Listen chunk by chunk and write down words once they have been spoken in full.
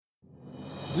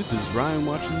This is Ryan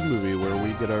Watches a Movie, where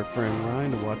we get our friend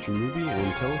Ryan to watch a movie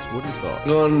and tell us what he thought.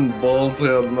 Going balls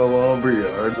out in the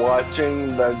lumberyard.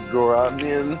 Watching the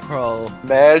Grunion Crawl.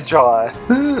 Magi.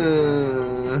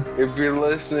 If you're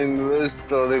listening to this,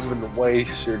 don't even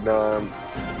waste your time.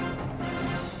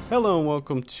 Hello and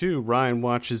welcome to Ryan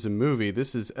Watches a Movie.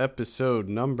 This is episode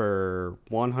number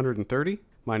 130.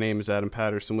 My name is Adam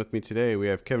Patterson. With me today we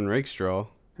have Kevin Rakestraw.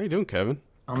 How you doing, Kevin?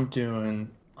 I'm doing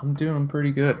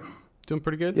pretty good. Doing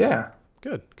pretty good? Yeah.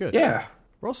 Good. Yeah.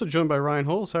 We're also joined by Ryan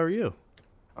Holes. How are you?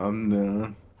 I'm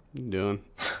done. You doing?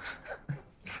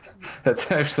 It's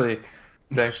actually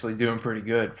doing pretty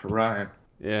good for Ryan.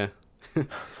 Yeah.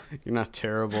 You're not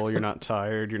terrible. You're not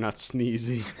tired. You're not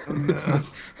sneezy.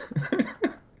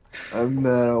 I'm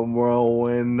not a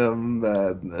whirlwind of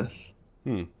madness.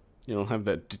 You don't have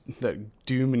that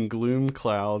doom and gloom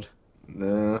cloud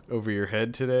No, over your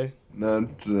head today? not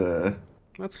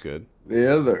That's good.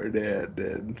 the other day I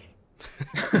did.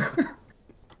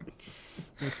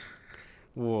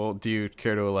 Well, do you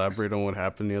care to elaborate on what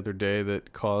happened the other day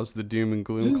that caused the doom and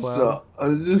gloom cloud?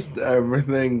 Just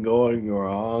everything going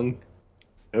wrong.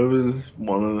 It was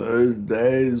one of those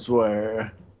days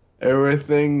where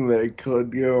everything that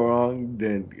could go wrong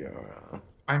did go wrong.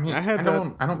 I mean, I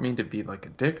don't mean to be like a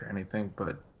dick or anything,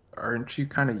 but aren't you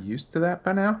kind of used to that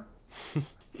by now?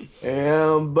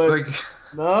 Yeah, but Like,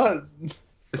 not.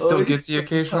 it still like, gets you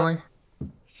occasionally.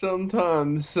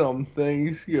 Sometimes some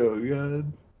things go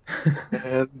good.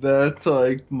 And that's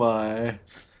like my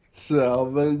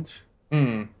salvage.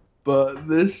 Hmm. But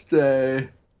this day,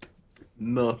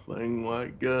 nothing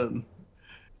went good.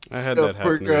 I had Got that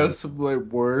happen. progressively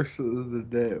worse as the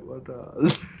day went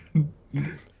on.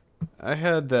 I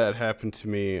had that happen to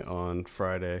me on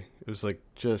Friday. It was like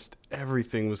just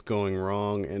everything was going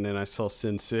wrong, and then I saw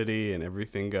Sin City, and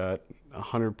everything got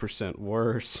 100%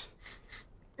 worse.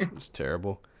 It was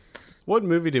terrible. What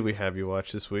movie did we have you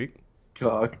watch this week?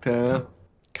 Cocktail.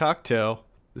 Cocktail.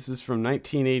 This is from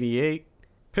 1988.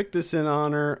 Picked this in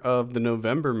honor of The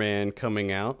November Man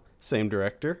coming out. Same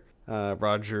director,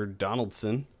 Roger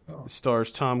Donaldson.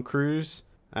 Stars Tom Cruise.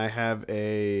 I have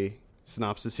a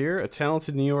synopsis here. A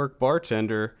talented New York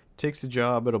bartender takes a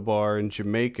job at a bar in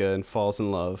Jamaica and falls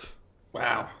in love.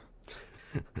 Wow.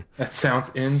 That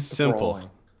sounds enthralling.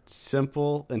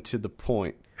 Simple and to the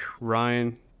point.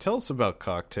 Ryan, tell us about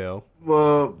Cocktail.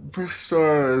 Well, for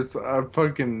starters, I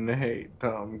fucking hate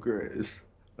Tom Cruise.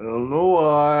 I don't know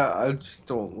why, I just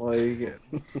don't like it.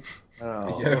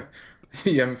 Yeah.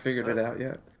 You haven't figured it out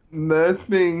yet. That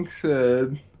being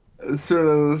said, as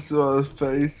soon as I saw the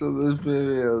face of this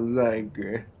movie, I was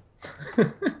angry.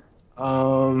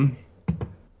 The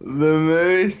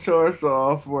movie starts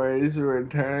off where he's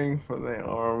returning from the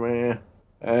army,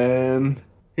 and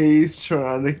he's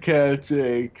trying to catch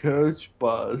a coach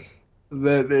bus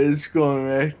that is going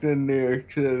back to New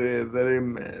York City that he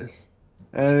missed.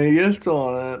 And he gets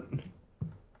on it,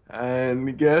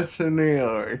 and gets to New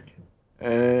York,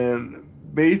 and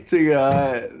beats a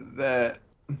guy that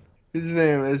his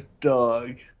name is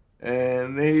Doug,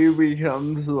 and he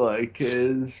becomes like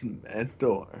his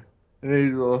mentor. And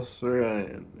he's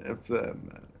Australian, if that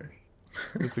matters.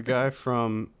 It was the guy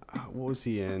from, what was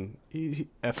he in?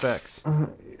 FX. Yeah.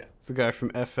 It's the guy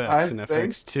from FX I and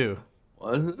think- FX 2.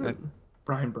 Was it?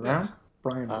 Brian Brown?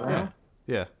 Brian Brown?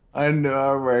 Yeah. I knew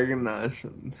I recognized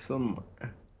him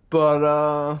somewhere.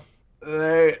 But,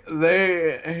 he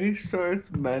starts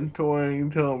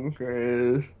mentoring Tom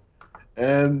Cruise,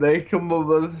 and they come up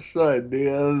with this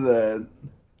idea that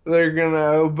they're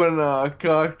gonna open a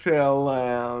cocktail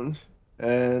lounge,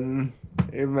 and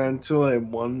eventually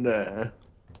one day.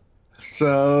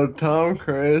 So Tom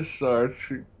Cruise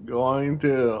starts going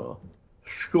to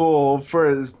school for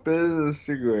his business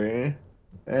degree,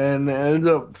 and ends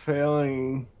up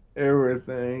failing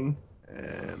everything,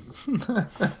 and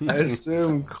I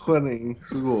assume quitting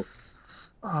school.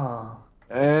 Oh.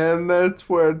 And that's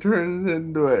where it turns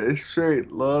into a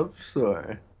straight love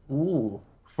story. Ooh.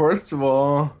 First of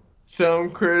all,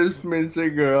 Tom Cruise meets a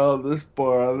girl at this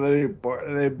bar that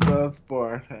they both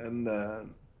bartend at.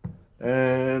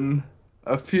 And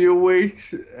after a few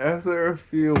weeks,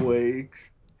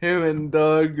 him and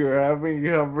Doug are having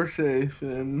a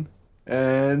conversation,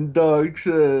 and Doug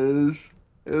says,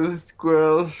 if this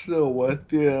girl's still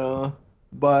with you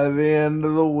by the end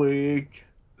of the week,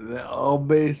 then I'll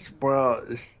be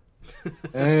surprised.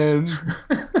 And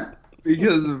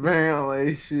because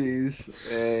apparently she's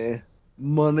a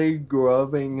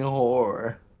money-grubbing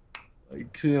whore.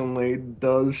 Like, she only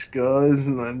does guys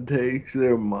and then takes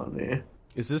their money.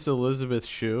 Is this Elizabeth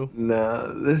Shue?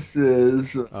 No, this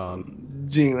is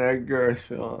Gina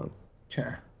Gershon.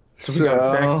 Okay. So we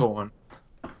got that going.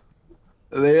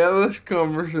 they have this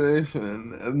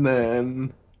conversation, and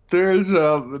then turns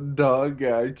out the dog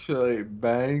actually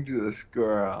banged this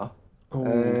girl. Ooh.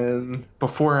 And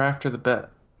Before or after the bet?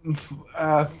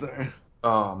 after,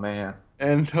 Oh man.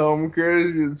 and Tom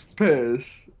Cruise is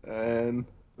pissed, and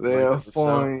they are Rightfully so.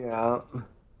 falling out.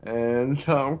 And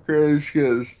Tom Cruise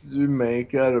goes to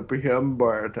Jamaica to become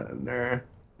bartender,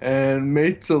 and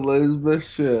meets Elizabeth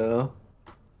Shue,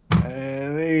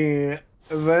 and he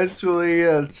eventually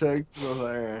gets sex with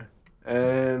her.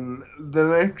 And the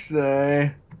next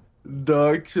day,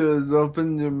 Doc shows up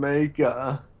in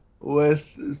Jamaica with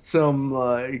some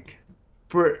like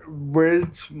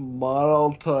rich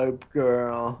model type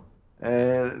girl,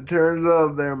 and it turns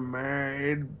out they're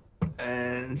married,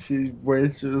 and she's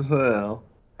rich as hell.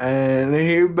 And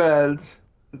he bets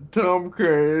Tom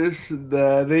Cruise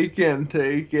that he can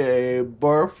take a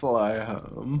barfly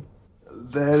home.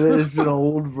 That is an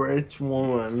old rich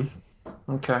woman.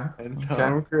 Okay. And Okay.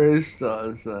 Tom Cruise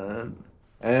does that.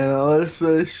 And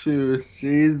Elizabeth Shue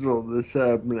sees all this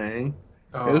happening.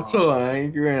 It's so Oh.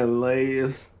 angry and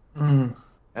leaves. Mm.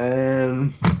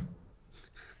 And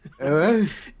then,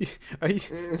 Are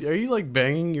you like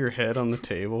banging your head on the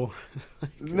table?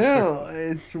 no,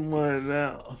 it's my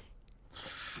mouth.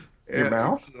 Your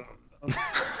mouth?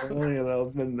 I'm pulling it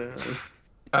up and down.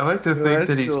 I like to think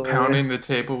that he's Actually- pounding the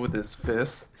table with his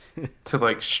fist to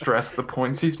like stress the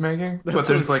points he's making. But That's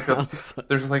there's what it like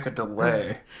sounds a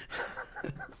delay.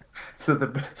 So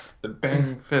the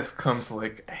bang fist comes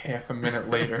like half a minute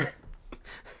later.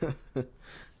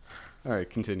 All right,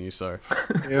 continue. Sorry.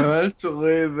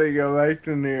 Eventually, they go back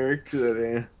to New York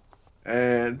City,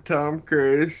 and Tom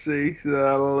Cruise seeks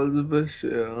out Elizabeth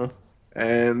Shue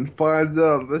and finds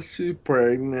out that she's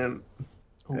pregnant.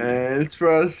 Ooh. And it's for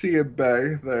us to get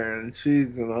back there, and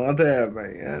she's not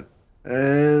having it.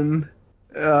 And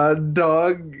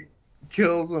dog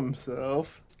kills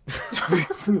himself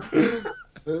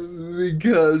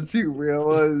because he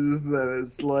realizes that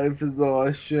his life is all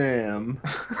a sham.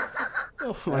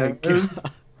 Oh my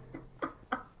god.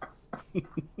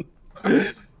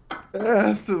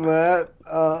 After that,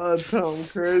 Tom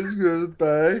Cruise goes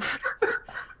back.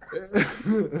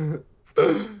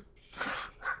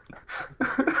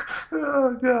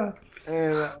 Oh god.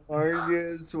 And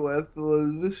argues with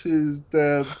Elizabeth Shue's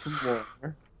dad some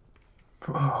more.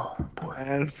 Oh boy.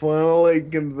 And finally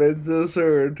convinces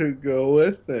her to go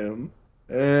with him.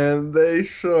 And they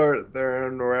start their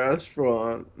own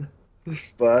restaurant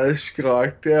 /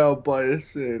 cocktail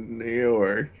place in New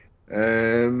York.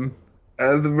 And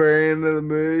at the very end of the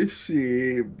movie,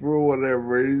 she, for whatever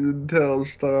reason,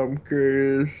 tells Tom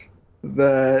Cruise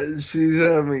that she's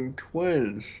having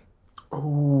twins.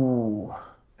 Ooh.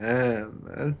 And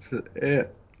that's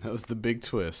it. That was the big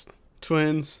twist.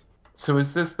 Twins. So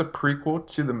is this the prequel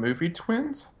to the movie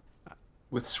Twins?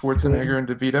 With Schwarzenegger and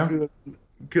DeVito?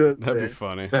 Good. That'd be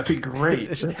funny. That'd be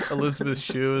great. Elizabeth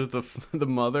Shue is the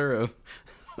mother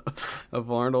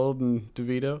of Arnold and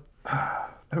DeVito.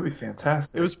 That'd be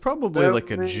fantastic. It was probably That like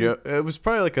a would be- joke. It was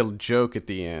probably like a joke at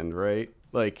the end, right?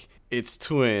 Like it's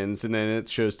twins, and then it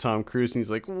shows Tom Cruise, and he's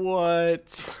like, "What?"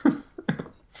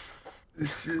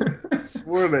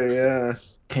 Swear to yeah.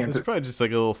 It was probably just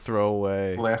like a little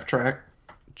throwaway laugh track.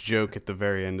 joke at the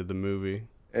very end of the movie.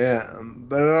 Yeah,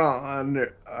 but I don't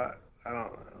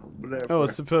know. Whatever. Oh,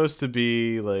 it's supposed to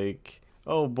be like,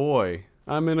 "Oh boy,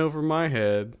 I'm in over my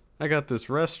head. I got this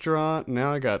restaurant,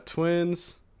 now I got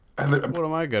twins. What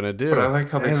am I gonna do?" But I like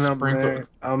how they And sprinkled.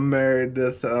 I'm married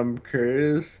to Tom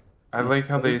Cruise. I like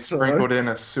how they That's sprinkled in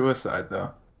a suicide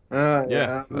though.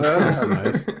 Yeah, that that sounds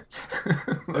nice.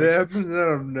 it happens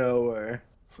out of nowhere.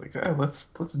 It's like,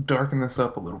 let's darken this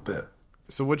up a little bit.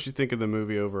 So, what'd you think of the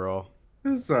movie overall?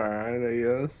 It's alright, I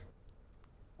guess.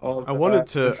 I wanted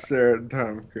to- stare at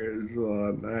Tom Cruise a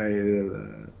lot. I hated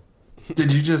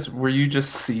that. Were you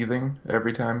just seething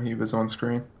every time he was on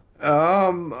screen?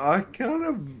 I kind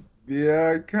of,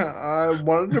 yeah, I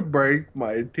wanted to break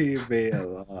my TV a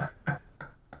lot.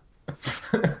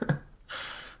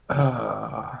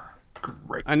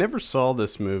 Great. I never saw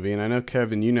this movie, and I know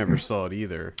Kevin, you never saw it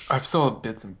either. I've saw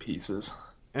bits and pieces.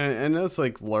 And it's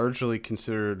like largely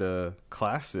considered a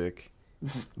classic,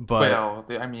 but Well,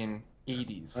 I mean,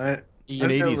 80s. an I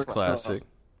never 80s saw classic.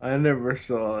 I never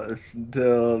saw this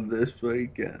until this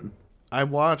weekend. I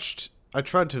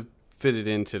tried to fit it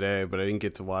in today, but I didn't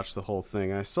get to watch the whole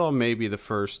thing. I saw maybe the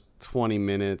first 20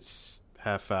 minutes,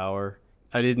 half hour.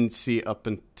 I didn't see up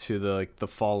into the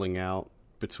falling out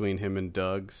between him and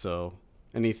Doug, so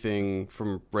anything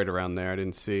from right around there I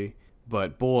didn't see.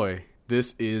 But boy,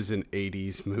 this is an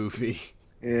 80s movie.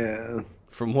 Yeah.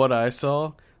 From what I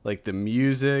saw, like the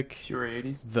music, Pure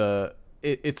 80s.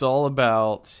 it's all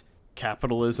about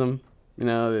capitalism. You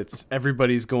know, it's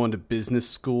everybody's going to business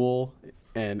school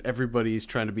and everybody's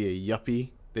trying to be a yuppie.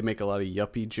 They make a lot of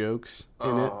yuppie jokes in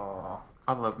it. Oh,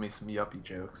 I love me some yuppie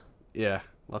jokes. Yeah,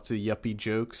 lots of yuppie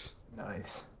jokes.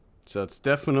 Nice. So it's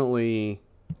definitely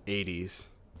 80s.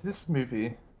 This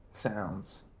movie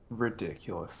sounds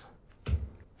ridiculous.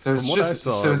 So From what I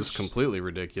saw, it was completely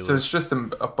ridiculous. So it's just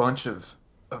a bunch of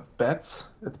bets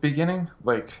at the beginning,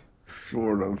 like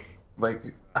Sort of. like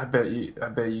I bet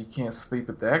you can't sleep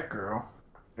with that girl.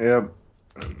 Yep.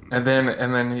 And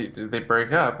then they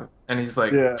break up, and he's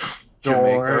like, Yeah. Don't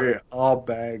Jamaica, worry, I'll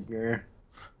bag her.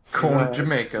 going to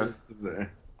Jamaica,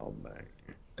 There. I'll bag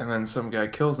her. and then some guy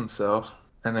kills himself,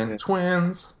 and then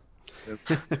twins.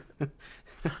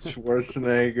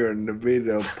 Schwarzenegger and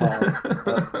DeVito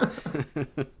pop.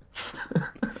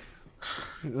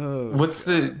 What's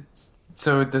the?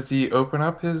 So does he open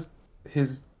up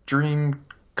his dream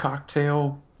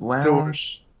cocktail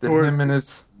lounge that Toward- him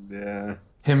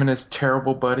and his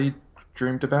terrible buddy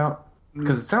dreamed about?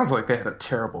 Because it sounds like they had a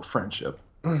terrible friendship.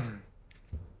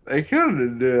 They kind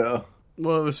of do.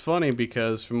 Well, it was funny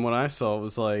because from what I saw, it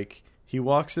was like he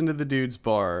walks into the dude's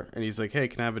bar and he's like, "Hey,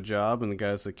 can I have a job?" And the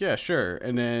guy's like, "Yeah, sure."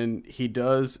 And then he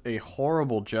does a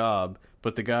horrible job,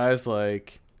 but the guy's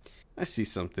like, "I see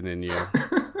something in you."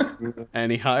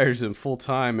 And he hires him full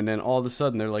time, and then all of a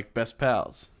sudden they're like best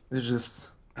pals.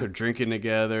 They're drinking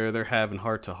together, they're having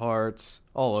heart-to-hearts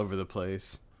all over the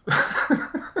place.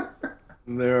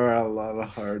 There are a lot of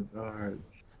hard hearts.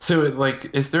 So,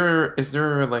 like, is there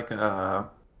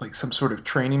like some sort of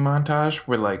training montage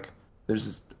where like there's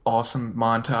this awesome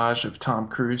montage of Tom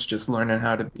Cruise just learning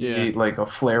how to be like a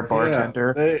flair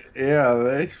bartender?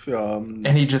 They film.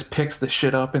 And he just picks the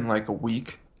shit up in like a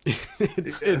week.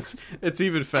 It's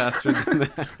even faster than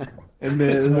that. And then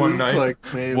It's one night. Like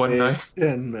maybe One night.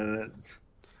 10 minutes.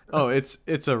 Oh, it's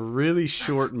a really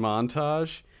short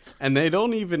montage, and they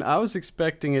don't even. I was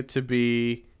expecting it to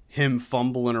be him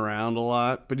fumbling around a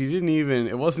lot, but he didn't even.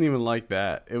 It wasn't even like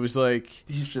that. It was like,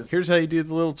 He's just here's how you do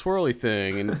the little twirly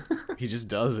thing, and he just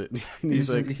does it. And he's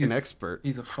an expert.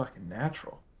 He's a fucking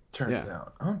natural. Turns Yeah.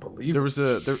 out, unbelievable.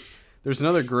 There's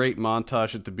another great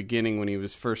montage at the beginning when he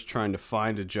was first trying to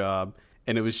find a job,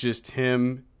 and it was just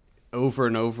him over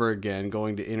and over again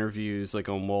going to interviews like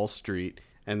on Wall Street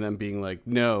and then being like,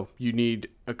 "No, you need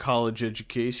a college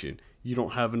education. You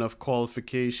don't have enough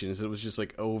qualifications." It was just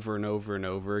like over and over and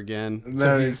over again. And So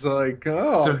then he's- he's like,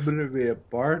 I'm going to be a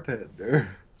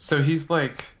bartender. So he's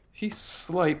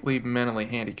slightly mentally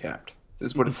handicapped,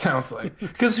 is what it sounds like.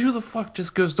 Because who the fuck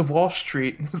just goes to Wall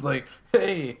Street and is like,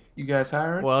 "Hey, you guys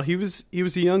hiring?" Well, he was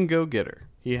a young go-getter.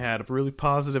 He had a really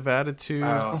positive attitude.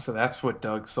 Oh, so that's what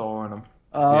Doug saw in him.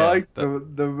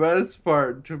 The best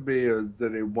part to me was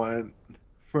that he went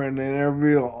for an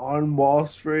interview on Wall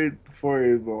Street before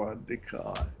he went to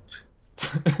college.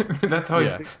 That's how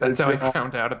Yeah. he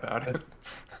found out about it.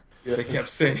 They kept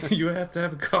saying, "You have to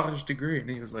have a college degree," and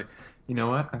he was like, "You know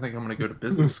what? I think I'm going to go to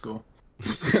business school."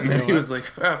 And then he was like,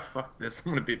 "Fuck this!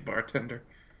 I'm going to be a bartender."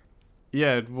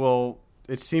 Yeah, well,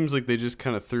 it seems like they just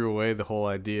kind of threw away the whole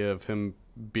idea of him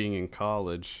being in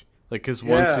college. Like, because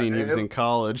one Yeah, scene he was in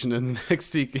college, and then the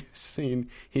next scene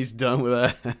he's done with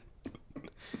that.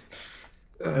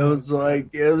 It was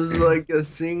like a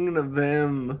scene of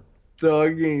him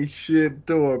talking shit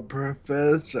to a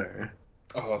professor.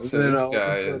 Oh, And so then this all of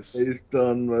guy a sudden he's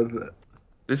done with it.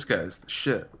 this guy is the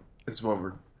shit. Is what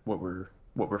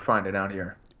we're finding out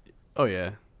here. Oh,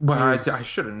 yeah. But He was- I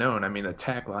should have known. I mean, the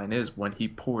tagline is "When he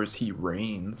pours, he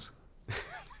rains."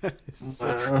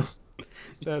 Wow.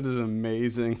 That is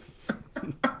amazing.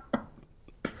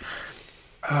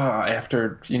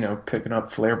 After picking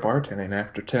up flair bartending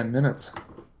after 10 minutes.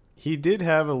 He did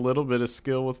have a little bit of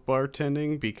skill with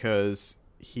bartending because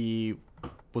he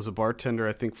was a bartender,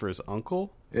 I think, for his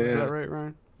uncle. Is Yeah. that right,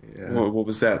 Ryan? Yeah. What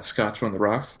was that? Scotch on the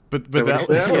rocks? But That that would-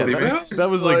 was, that yeah, would- that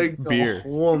was like the beer.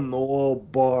 hole in the wall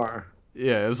bar.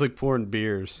 Yeah, it was like pouring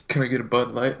beers. Can I get a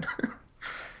Bud Light?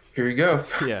 Here you go.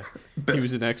 Yeah, he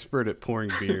was an expert at pouring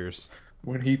beers.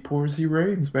 When he pours, he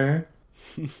rains, man.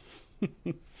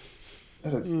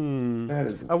 That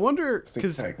is I wonder, sick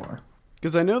because tagline.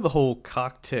 I know the whole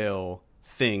cocktail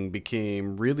thing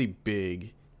became really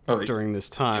big Oh, during this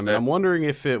time, Yeah, and I'm wondering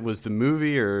if it was the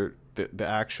movie or the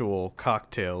actual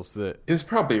cocktails that it was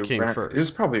probably came around, first. It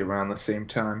was probably around the same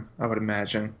time, I would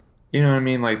imagine. You know what I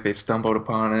mean? Like they stumbled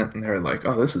upon it and they were like,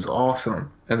 "Oh, this is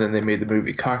awesome!" And then they made the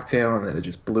movie Cocktail, and then it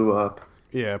just blew up.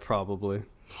 Yeah, probably.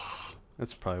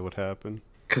 That's probably what happened.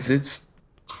 Cause it's.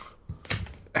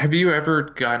 Have you ever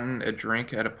gotten a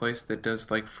drink at a place that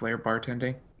does like flair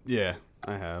bartending? Yeah,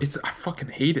 I have. I fucking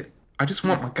hate it. I just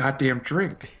want my goddamn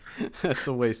drink. It's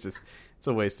a waste of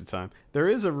time. There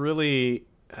is a really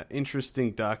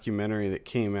interesting documentary that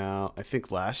came out, I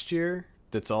think last year,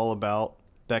 that's all about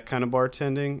that kind of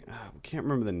bartending. I can't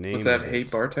remember the name. Was that of it. Hey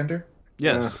Bartender?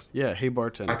 Yes. Yeah, Hey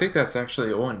Bartender. I think that's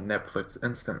actually on Netflix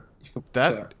Instant.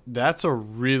 That's a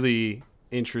really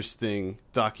interesting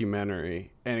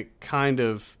documentary, and it kind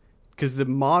of, because the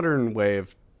modern way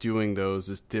of doing those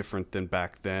is different than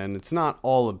back then. It's not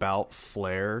all about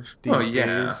flair these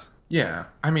days. Yeah.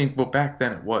 I mean, well, back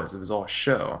then it was all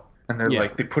show. And they're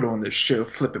like, they put on this show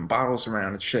flipping bottles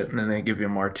around and shit, and then they give you a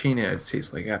martini and it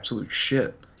tastes like absolute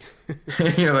shit.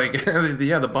 And you're like,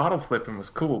 yeah, the bottle flipping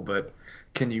was cool, but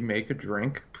can you make a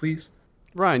drink, please?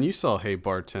 Ryan, you saw Hey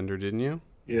Bartender, didn't you?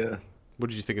 Yeah.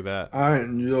 What did you think of that? I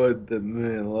enjoyed the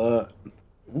movie a lot.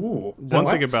 Ooh. One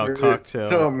thing about Cocktail.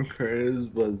 Tom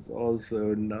Cruise was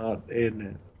also not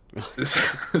in it.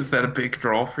 Is that a big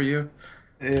draw for you?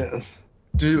 Yes.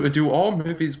 Do all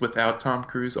movies without Tom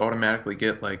Cruise automatically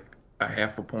get like a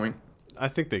half a point? I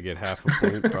think they get half a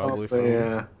point probably.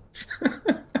 Yeah.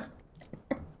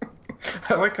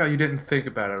 I like how you didn't think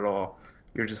about it at all.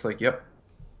 You're just like, yep.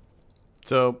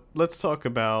 So let's talk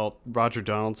about Roger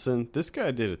Donaldson. This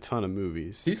guy did a ton of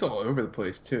movies. He's all over the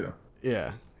place too.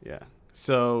 Yeah.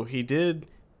 So he did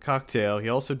Cocktail. He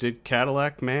also did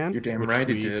Cadillac Man. You're damn right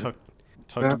he did.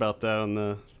 Talked about that on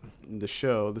the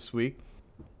show this week.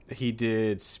 He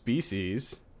did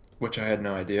Species, which I had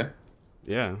no idea.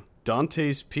 Yeah.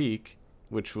 Dante's Peak,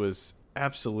 which was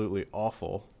absolutely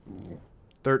awful.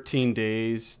 13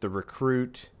 Days, The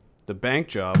Recruit, The Bank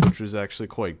Job, which was actually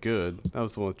quite good. That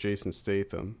was the one with Jason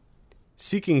Statham.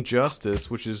 Seeking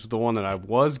Justice, which is the one that I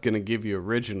was going to give you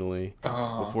originally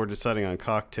before deciding on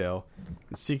Cocktail.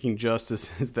 And Seeking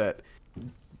Justice is that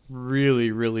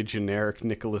really, really generic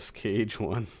Nicolas Cage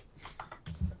one.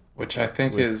 Which I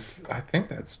think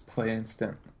that's Play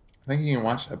Instant. I think you can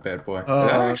watch that bad boy.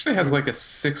 That actually has like a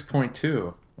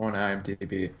 6.2 on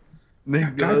IMDb.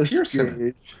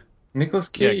 Nicolas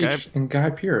Cage and Guy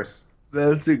Pearce.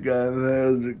 That's a guy that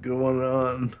has it going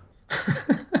on.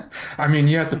 I mean,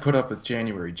 you have to put up with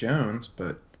January Jones,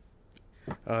 but...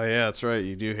 Oh, yeah, that's right.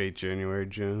 You do hate January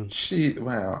Jones.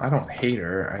 Well, I don't hate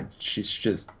her. She's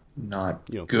just not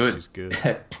good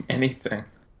at anything.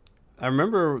 I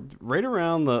remember right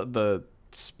around the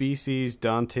Species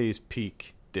Dante's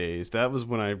Peak days, that was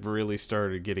when I really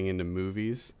started getting into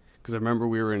movies. Because I remember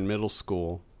we were in middle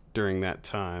school during that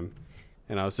time,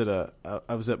 and I was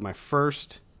at my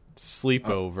first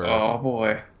sleepover. Oh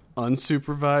boy.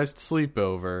 Unsupervised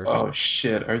sleepover. Oh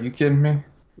shit, are you kidding me?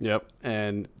 Yep,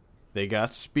 and they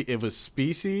got it was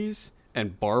Species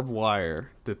and Barbed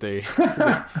Wire that they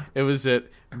it was at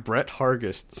Brett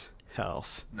Hargest's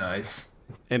house. Nice.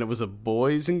 And it was a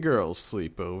boys and girls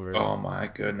sleepover. Oh my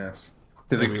goodness.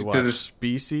 Did we watch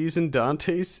Species and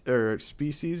Dante's, or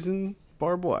Species and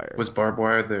Barbed Wire? Was Barbed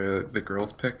Wire the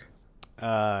girls' pick?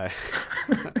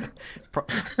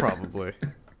 Probably.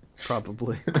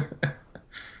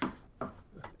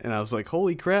 And I was like,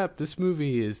 holy crap, this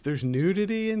movie there's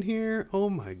nudity in here? Oh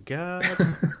my god.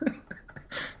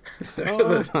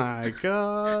 Oh my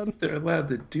god. They're allowed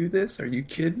to do this? Are you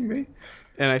kidding me?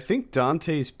 And I think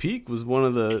Dante's Peak was one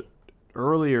of the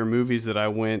earlier movies that I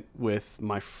went with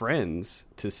my friends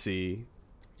to see.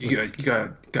 You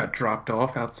got dropped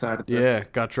off outside of the... Yeah,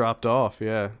 got dropped off,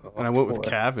 yeah. Oh, and I went with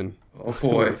Kevin. Oh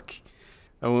boy.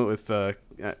 I went with I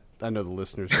know the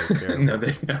listeners don't care. No,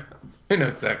 they know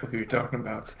exactly who you're talking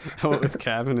about. I went with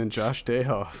Kevin and Josh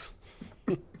Dayhoff.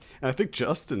 And I think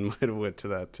Justin might have went to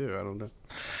that too. I don't know.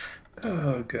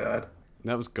 Oh god.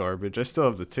 That was garbage. I still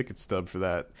have the ticket stub for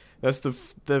that. That's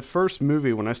the first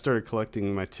movie when I started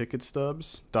collecting my ticket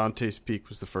stubs. Dante's Peak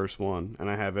was the first one,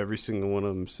 and I have every single one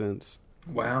of them since.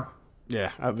 Wow.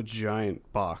 Yeah, I have a giant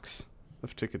box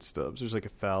of ticket stubs. There's like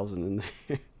 1,000 in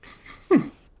there.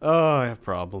 Oh, I have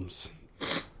problems.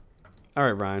 All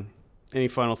right, Ryan. Any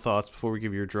final thoughts before we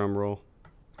give you your drum roll?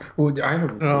 Well, I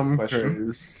have a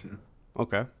question.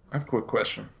 Okay. I have a quick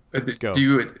question. Go.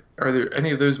 Are there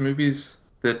any of those movies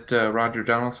that Roger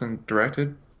Donaldson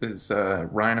directed? Is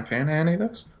Ryan a fan of any of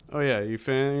those? Oh yeah, you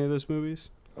fan of any of those movies?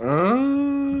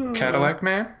 Cadillac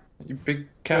Man? You big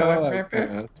Cadillac Man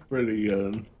fan? That's pretty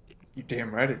good. You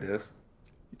damn right it is.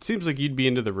 It seems like you'd be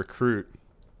into The Recruit.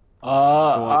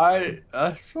 I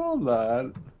saw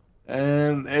that,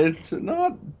 and it's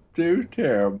not too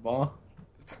terrible.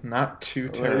 It's not too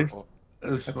terrible.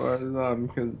 As far as I'm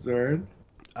concerned.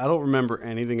 I don't remember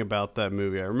anything about that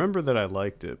movie. I remember that I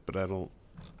liked it, but I don't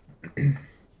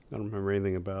remember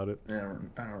anything about it. Yeah,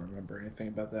 I don't remember anything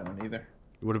about that one either.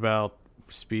 What about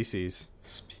Species?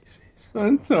 Species.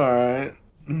 That's alright.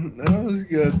 That was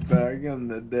good back in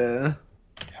the day.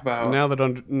 How about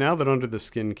Now that Under the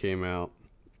Skin came out,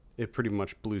 it pretty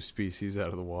much blew Species out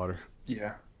of the water.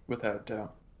 yeah, without a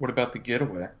doubt. What about The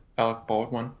Getaway? Alec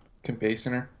Baldwin, Kim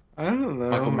Basinger, I don't know.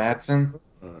 Michael Madsen.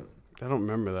 I don't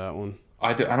remember that one.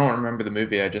 I don't remember the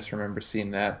movie. I just remember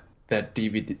seeing that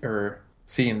DVD or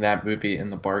seeing that movie in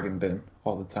the bargain bin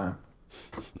all the time.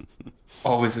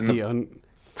 Always in the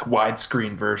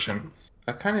widescreen version.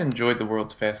 I kind of enjoyed The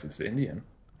World's Fastest Indian.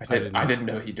 I didn't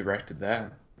know he directed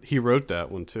that. He wrote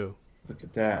that one too. Look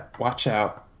at that. Watch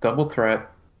out. Double threat.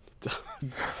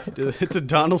 It's a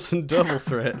Donaldson double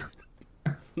threat.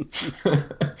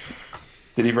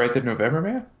 Did he write The November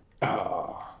Man?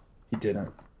 Oh, he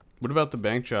didn't. What about The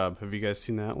Bank Job? Have you guys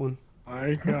seen that one?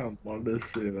 I kind of want to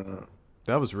see that.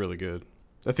 That was really good.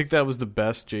 I think that was the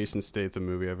best Jason Statham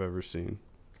movie I've ever seen.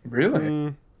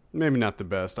 Really? Maybe not the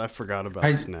best. I forgot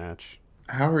about Snatch.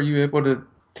 How are you able to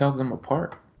tell them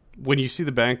apart? When you see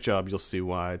The Bank Job, you'll see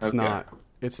why. It's Okay.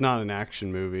 not an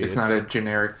action movie. It's not a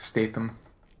generic Statham.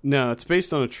 No, it's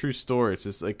based on a true story. It's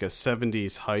just like a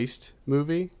 70s heist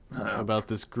movie about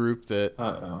this group that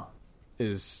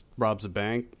robs a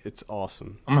bank. It's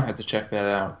awesome. I'm gonna have to check that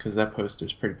out because that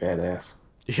poster's pretty badass.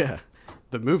 Yeah,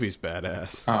 the movie's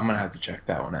badass. I'm gonna have to check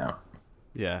that one out.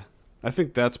 Yeah, I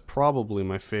think that's probably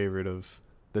my favorite of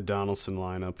the Donaldson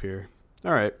lineup here.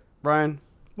 All right, Ryan,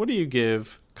 what do you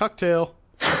give Cocktail?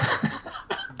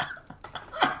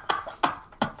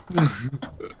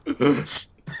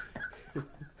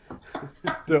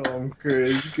 Tom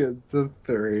Cruise gets a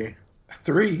 3.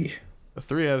 3. A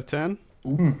 3 out of 10?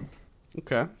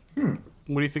 Okay. What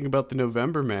do you think about The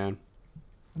November Man?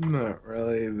 Not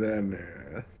really that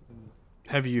interested.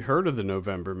 Have you heard of The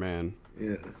November Man?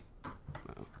 Yes.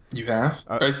 You have?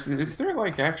 Is there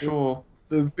like actual?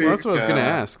 Well, that's what I was going to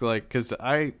ask, like, because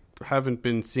I haven't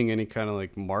been seeing any kind of,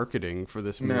 like, marketing for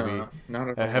this movie. No, not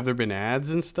at all. Have there been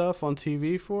ads and stuff on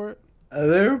TV for it?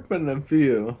 There have been a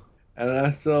few. And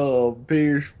I saw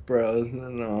Pierce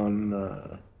Brosnan on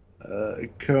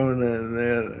Conan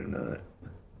the other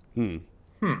night.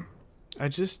 I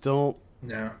just don't...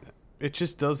 No. It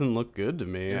just doesn't look good to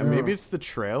me. No. Maybe it's the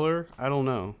trailer. I don't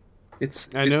know.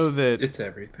 I know that it's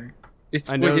everything. It's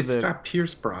got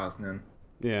Pierce Brosnan.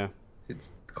 Yeah.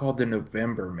 It's called The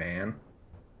November Man.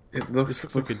 It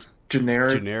looks like a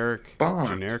generic Bond.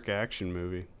 Generic action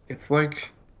movie. It's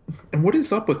like, and what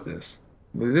is up with this?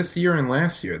 This year and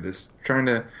last year,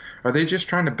 are they just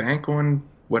trying to bank on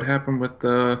what happened with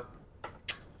the,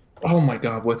 oh my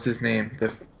God, what's his name?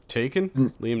 Taken?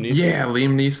 Liam Neeson? Yeah,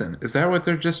 Liam Neeson. Is that what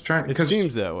they're just trying? It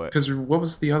seems that way. Because what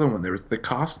was the other one? There was the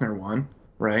Costner one,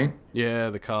 right? Yeah,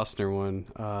 the Costner one.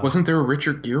 Wasn't there a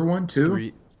Richard Gere one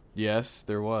too? Yes,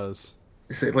 there was.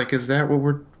 Is that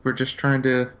what we're just trying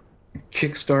to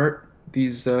kickstart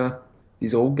these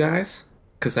old guys?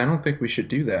 Because I don't think we should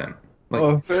do that.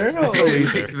 Like,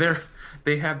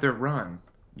 they had their run.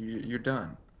 You're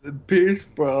done. Pierce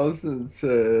Brosnan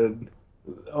said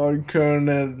on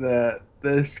Conan that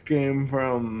this came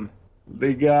from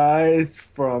the guys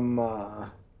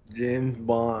from James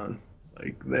Bond.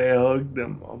 Like, they hooked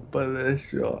him up with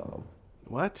this job.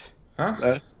 What? Huh?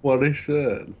 That's what he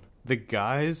said. The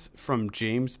guys from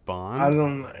James Bond? I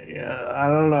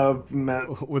don't know if he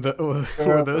meant... Were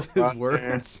those his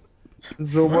words?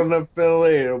 Someone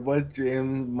affiliated with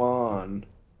James Bond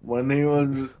when he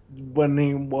was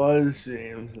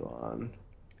James Bond.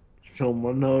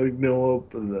 Someone hooked him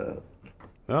up with that.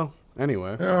 Oh,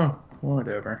 anyway. Oh,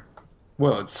 whatever.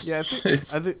 Well, it's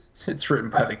written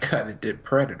by the guy that did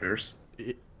Predators.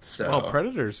 Well,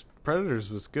 Predators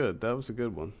was good. That was a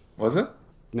good one. Was it?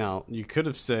 Now, you could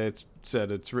have said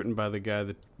it's written by the guy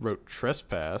that wrote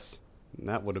Trespass, and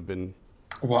that would have been...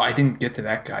 Well, I didn't get to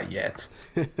that guy yet.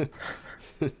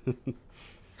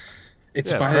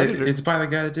 It's by the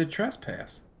guy that did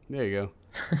Trespass. There you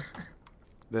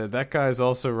go. That guy's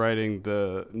also writing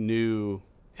the new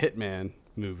Hitman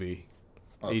movie,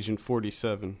 Agent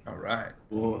 47. All right.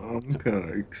 Well, I'm kind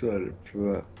of excited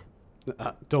for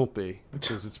that. Don't be,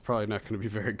 because it's probably not going to be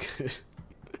very good.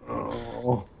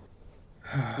 Oh.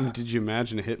 Did you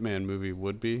imagine a Hitman movie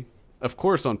would be? Of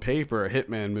course, on paper, a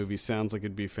Hitman movie sounds like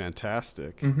it'd be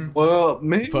fantastic. Mm-hmm. Well,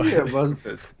 maybe it was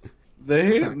the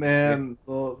Hitman.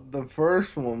 The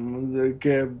first one was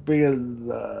okay because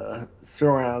the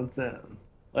surround sound.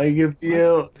 Like if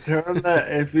you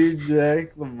if you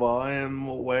jack the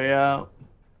volume way out,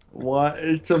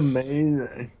 it's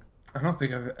amazing. I don't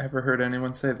think I've ever heard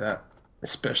anyone say that,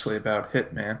 especially about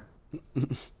Hitman.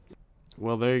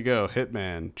 Well, there you go,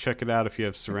 Hitman. Check it out if you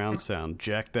have surround sound.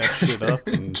 Jack that shit up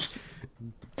and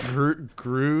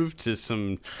groove to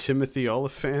some Timothy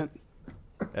Oliphant.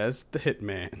 as the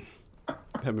Hitman.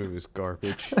 That movie was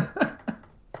garbage.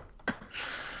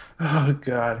 Oh,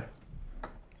 God.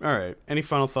 All right. Any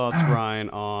final thoughts, Ryan,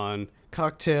 on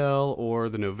Cocktail or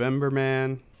The November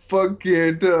Man? Fuck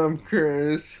you, Tom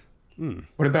Cruise.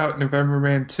 What about November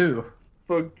Man 2?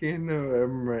 Fuck you, November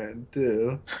Man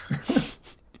 2.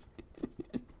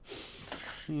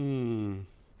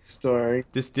 Starring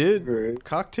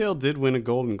Cocktail did win a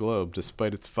Golden Globe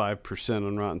despite its 5%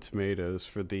 on Rotten Tomatoes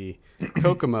for the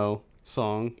Kokomo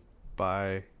song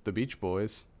by the Beach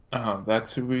Boys. Oh,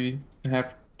 that's who we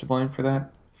have to blame for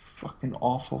that fucking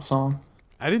awful song.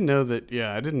 I didn't know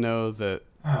that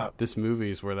this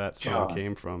movie is where that song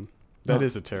came from. That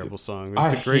is a terrible song.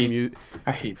 It's a great music.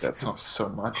 I hate that song so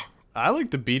much. I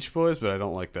like the Beach Boys, but I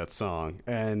don't like that song.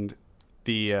 And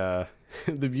the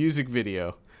the music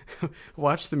video.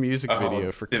 Watch the music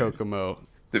video for Kokomo.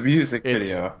 The music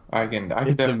video. I can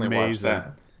definitely amazing. watch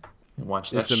that.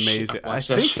 Watch that. It's amazing. Watch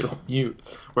that shit on mute,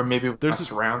 or maybe with my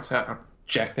surround sound,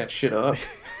 jack that shit up.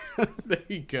 There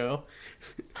you go.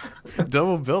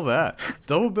 Double bill that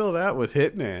with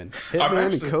Hitman.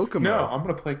 Hitman and Kokomo. No, I'm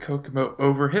gonna play Kokomo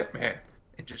over Hitman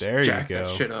and just jack that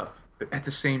shit up. But at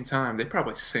the same time, they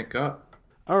probably sync up.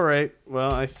 All right.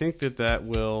 Well, I think that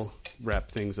will wrap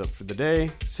things up for the day.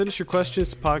 Send us your questions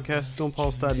to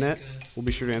podcast@filmpulse.net. We'll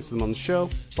be sure to answer them on the show.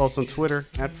 Follow us on Twitter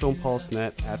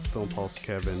 @FilmPulseNet,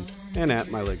 @FilmPulseKevin, and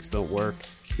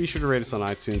 @MyLegsDon'tWork. Be sure to rate us on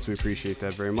iTunes. We appreciate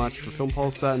that very much. For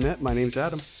FilmPulse.net, my name's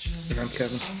Adam. And I'm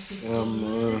Kevin.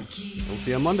 We'll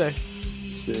see you on Monday.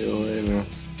 See you later.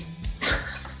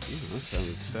 That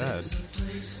sounded sad.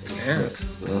 Yeah.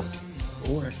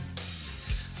 Boy.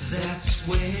 That's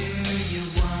where you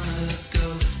wanna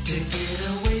go to get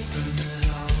away from it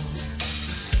all.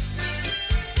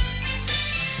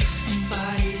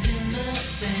 Bodies in the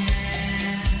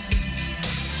sand,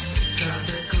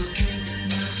 tropical drink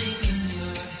melting in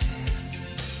your hand.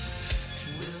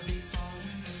 We'll be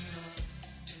falling in love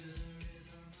to the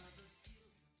rhythm of the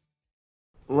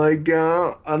steel. Like, I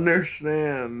don't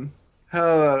understand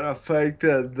how that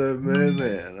affected the movie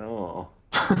at all.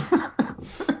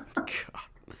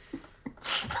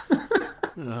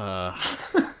 I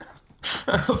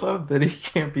love that he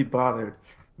can't be bothered.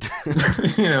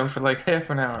 For like half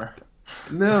an hour.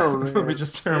 No, man. Let me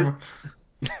just turn.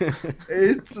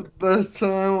 It's the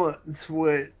silent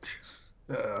switch.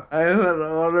 I have an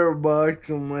otter box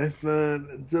on my phone.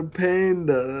 It's a pain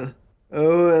to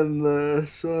open the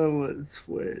silent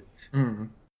switch.